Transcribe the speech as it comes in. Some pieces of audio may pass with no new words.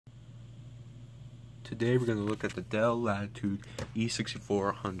Today we're going to look at the Dell Latitude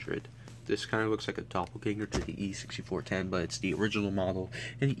E6400. This kind of looks like a doppelganger to the E6410, but it's the original model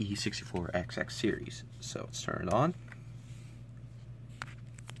in the E64XX series. So let's turn it on.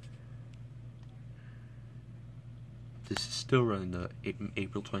 This is still running the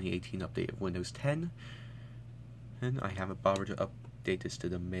April 2018 update of Windows 10, and I haven't bothered to update this to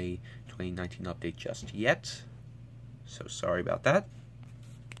the May 2019 update just yet. So sorry about that.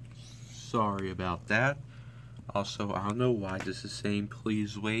 Also, I don't know why this is saying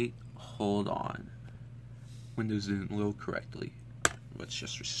please wait. Hold on. Windows didn't load correctly. Let's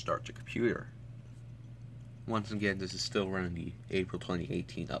just restart the computer. Once again, this is still running the April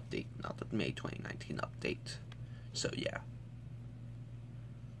 2018 update, not the May 2019 update. So yeah.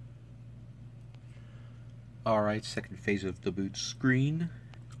 Alright, second phase of the boot screen.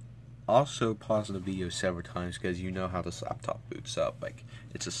 Also pausing the video several times because you know how this laptop boots up. Like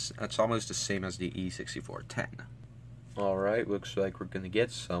it's almost the same as the E6410. Alright, looks like we're gonna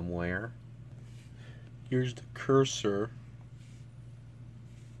get somewhere. Here's the cursor.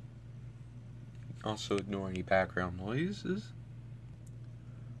 Also ignore any background noises.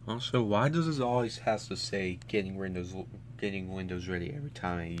 Also, why does this always has to say getting Windows ready every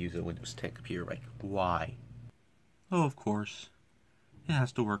time I use a Windows 10 computer? Like, why? Oh, of course. It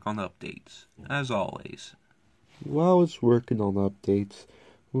has to work on updates, as always. While it's working on updates,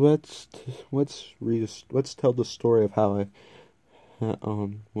 let's tell the story of how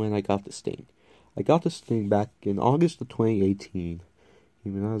when I got this thing. I got this thing back in August of 2018,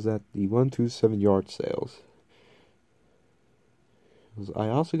 when I was at the 127 yard sales. I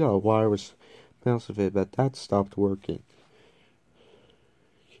also got a wireless mouse of it, but that stopped working.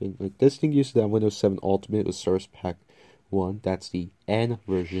 Okay, like this thing used to have Windows 7 Ultimate with Service Pack 1. That's the N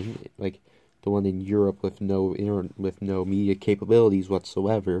version, like the one in Europe with no media capabilities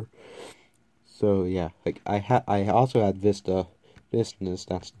whatsoever. So yeah, like I also had Vista Business.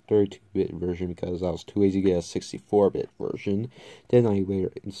 That's the 32-bit version because I was too lazy to get a 64-bit version. Then I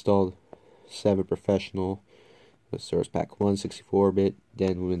installed 7 Professional with Service Pack 1, 64-bit,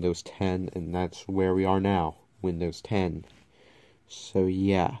 then Windows 10, and that's where we are now, Windows 10. So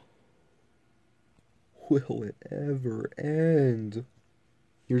yeah. Will it ever end?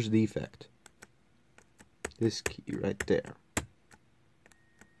 Here's the defect. This key right there.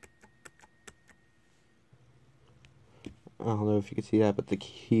 I don't know if you can see that, but the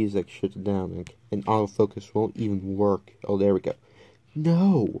key is like shifted down, and autofocus won't even work. Oh, there we go.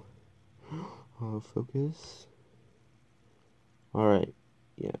 No! Autofocus. Alright,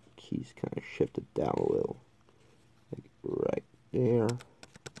 yeah, keys kind of shifted down a little. Like right there.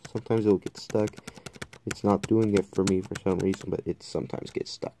 Sometimes it'll get stuck. It's not doing it for me for some reason, but it sometimes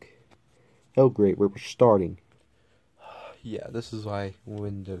gets stuck. Oh great, we're starting. Yeah, this is why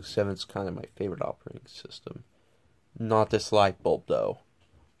Windows 7 is kind of my favorite operating system. Not this light bulb, though.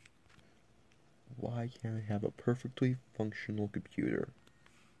 Why can't I have a perfectly functional computer?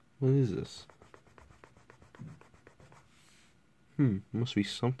 What is this? Must be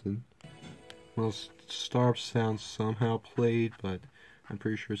something. Well, startup sound somehow played, but I'm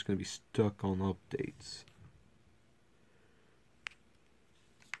pretty sure it's going to be stuck on updates.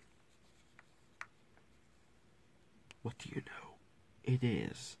 What do you know? It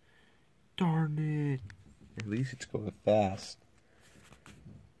is. Darn it. At least it's going fast.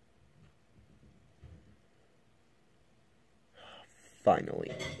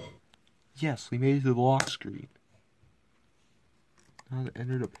 Finally. Yes, we made it to the lock screen. Now to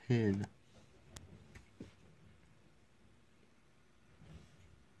enter the PIN.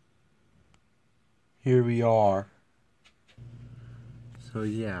 Here we are. So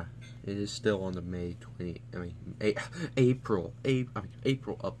yeah, it is still on the April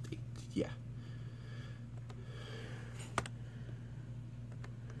update. Yeah.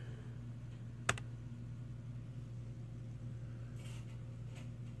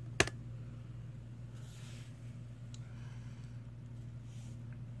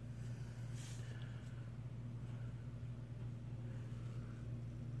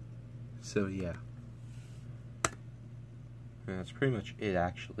 So yeah. That's pretty much it,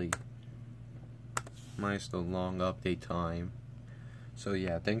 actually. Minus the long update time. So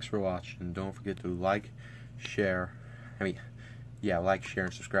yeah, thanks for watching. Don't forget to like, share, and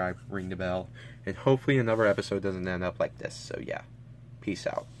subscribe, ring the bell, and hopefully another episode doesn't end up like this. So yeah, peace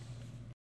out.